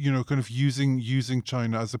using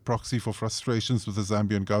China as a proxy for frustrations with the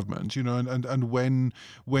Zambian government, and when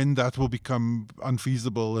that will become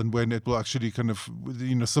unfeasible and when it will actually kind of,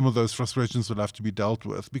 some of those frustrations will have to be dealt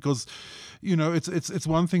with. Because, it's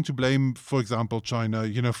one thing to blame, for example, China,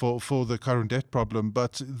 for the current debt problem,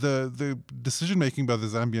 but the decision-making by the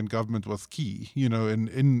Zambian government was key,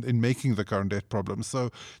 in making the current debt problem. So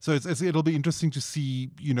it'll be interesting to see,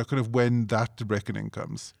 kind of when that reckoning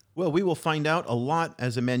comes. Well, we will find out. A lot,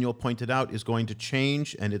 as Emmanuel pointed out, is going to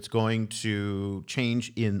change, and it's going to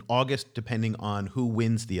change in August depending on who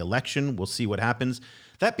wins the election. We'll see what happens.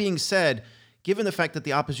 That being said, given the fact that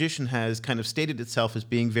the opposition has kind of stated itself as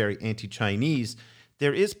being very anti-Chinese,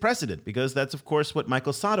 there is precedent, because that's, of course, what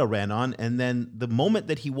Michael Sata ran on. And then the moment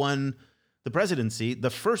that he won the presidency, the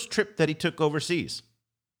first trip that he took overseas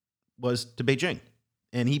was to Beijing.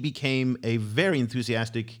 And he became a very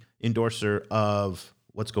enthusiastic endorser of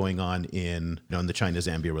what's going on in the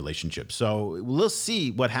China-Zambia relationship. So we'll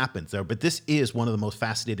see what happens there. But this is one of the most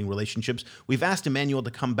fascinating relationships. We've asked Emmanuel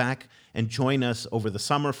to come back and join us over the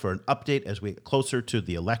summer for an update as we get closer to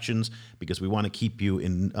the elections, because we want to keep you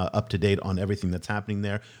up to date on everything that's happening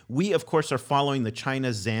there. We, of course, are following the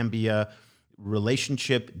China-Zambia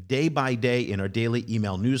relationship day by day in our daily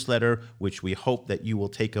email newsletter, which we hope that you will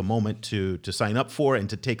take a moment to sign up for and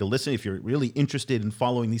to take a listen. If you're really interested in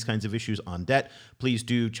following these kinds of issues on debt, please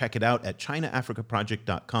do check it out at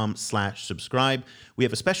chinaafricaproject.com/subscribe. We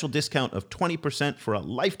have a special discount of 20% for a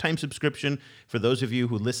lifetime subscription. For those of you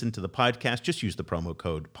who listen to the podcast, just use the promo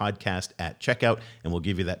code podcast at checkout and we'll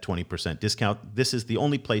give you that 20% discount. This is the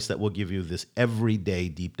only place that will give you this everyday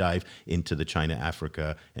deep dive into the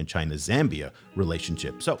China-Africa and China-Zambia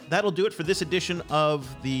relationship. So that'll do it for this edition of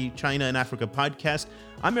the China and Africa podcast.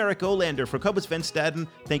 I'm Eric Olander for Cobus Van Staden.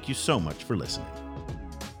 Thank you so much for listening.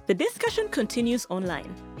 The discussion continues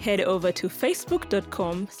online. Head over to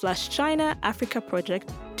facebook.com/China Africa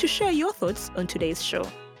Project to share your thoughts on today's show.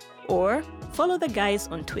 Or follow the guys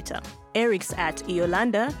on Twitter. Eric's at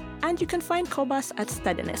Eolanda, and you can find Cobus at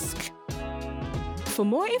Stadenesque. For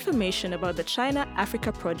more information about the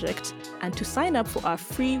China-Africa Project and to sign up for our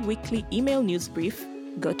free weekly email news brief,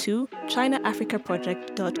 go to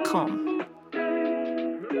chinaafricaproject.com.